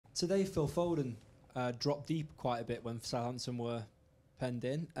today Phil Foden dropped deep quite a bit when Southampton were penned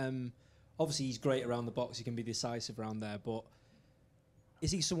in. Obviously, he's great around the box. He can be decisive around there, but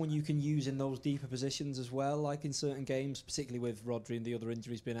is he someone you can use in those deeper positions as well, like in certain games, particularly with Rodri and the other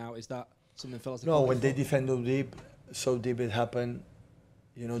injuries being out? Is that something Phil has to No, when they defend so deep it happened,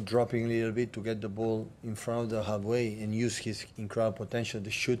 you know, dropping a little bit to get the ball in front of the halfway and use his incredible potential to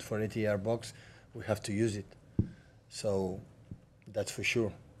shoot for 80-yard box, we have to use it. So that's for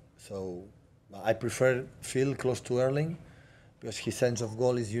sure. So I prefer Phil close to Erling because his sense of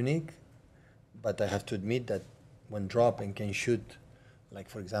goal is unique, but I have to admit that when drop and can shoot, like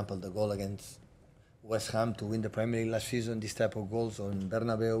for example the goal against West Ham to win the Premier League last season, this type of goals on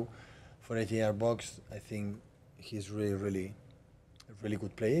Bernabeu for 80-yard box, I think he's really a really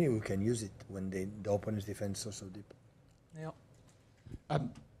good player and we can use it when the opponent's defense is so deep. Yeah.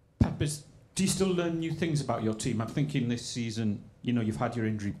 Pep, do you still learn new things about your team? I'm thinking this season, you know, you've had your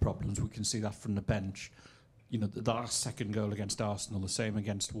injury problems. We can see that from the bench. You know, the last second goal against Arsenal, the same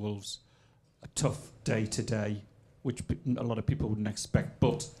against Wolves. A tough day today, which a lot of people wouldn't expect,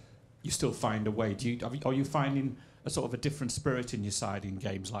 but you still find a way. Are you finding a sort of a different spirit in your side in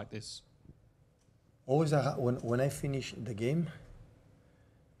games like this? Always, when I finish the game,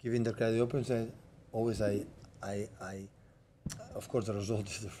 giving the credit to the opponents, of course the result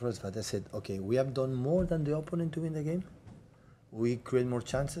is the first, but I said, okay, we have done more than the opponent to win the game. We create more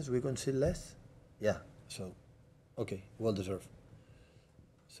chances, we concede less. Yeah, so, okay, well deserved.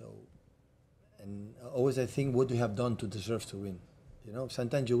 So, and always I think what we have done to deserve to win. You know,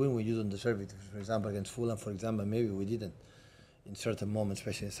 sometimes you win when you don't deserve it. For example, against Fulham, for example, maybe we didn't in certain moments,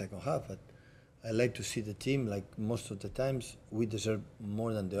 especially in the second half, but I like to see the team, like most of the times, we deserve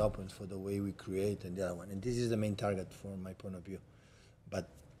more than the opponents for the way we create and the other one. And this is the main target from my point of view. But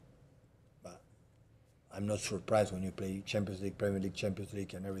I'm not surprised when you play Champions League, Premier League, Champions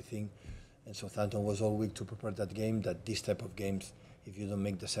League and everything. And Southampton was all week to prepare that game, that this type of games, if you don't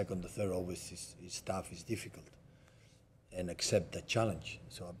make the second, the third, always is tough, it's difficult. And accept that challenge.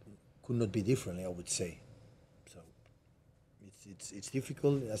 So it could not be differently, I would say. So it's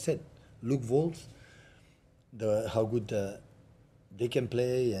difficult. I said, look Wolves, how good they can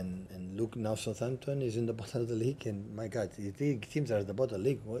play, and look now Southampton is in the bottom of the league, and my God, the teams are at the bottom of the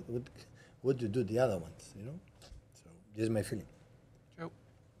league. What do you do the other ones, you know? So this is my feeling. Joe.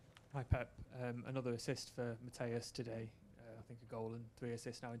 Hi Pep. Another assist for Mateus today. I think a goal and 3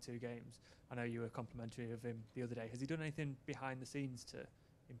 assists now in 2 games. I know you were complimentary of him the other day. Has he done anything behind the scenes to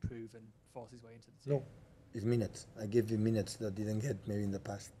improve and force his way into the team? No, it's minutes. I gave him minutes that didn't get maybe in the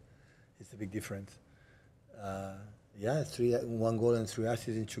past. It's a big difference. Yeah, 1 goal and 3 assists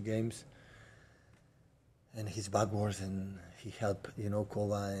in 2 games. And he's backwards, and he helped, you know,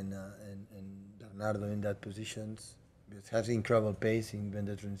 Kova and Bernardo in that positions. He has incredible pace in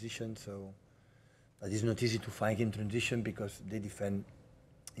the transition, so. But it's not easy to find in transition because they defend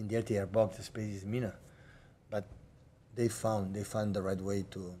in the 80-yard box. The space is minor, but they found the right way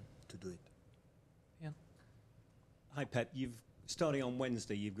to do it. Yeah. Hi Pep, starting on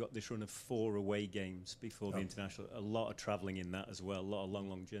Wednesday, you've got this run of 4 away games before the international. A lot of travelling in that as well. A lot of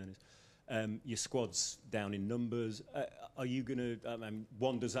long journeys. Your squad's down in numbers. Are you going to?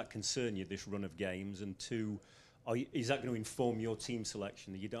 One, does that concern you, this run of games? And 2. Is that going to inform your team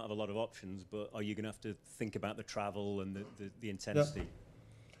selection? You don't have a lot of options, but are you going to have to think about the travel and the intensity?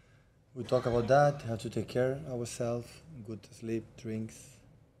 Yeah. We talk about that, how to take care of ourselves, good sleep, drinks,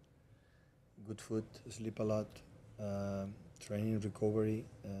 good food, sleep a lot, training, recovery.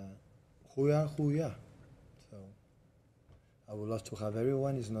 Who we are. So I would love to have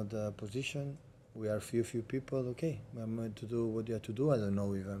everyone. It's not a position. We are few people. Okay, I'm going to do what you have to do. I don't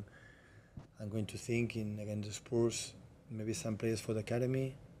know if I'm going to think against the Spurs, maybe some players for the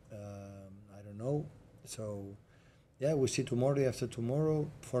academy. I don't know. So, yeah, we'll see tomorrow, after tomorrow.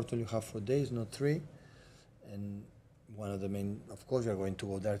 Fortunately, you have 4 days, not 3. And one of the main, of course, we are going to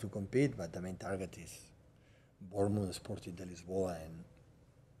go there to compete, but the main target is Bournemouth, Sporting de Lisboa,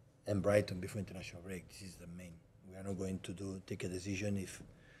 and Brighton before international break. This is the main. We are not going to take a decision if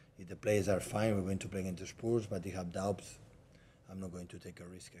the players are fine. We're going to play against the Spurs, but they have doubts. I'm not going to take a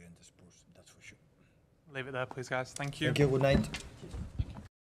risk against the Spurs, that's for sure. Leave it there, please, guys. Thank you. Thank you. Good night.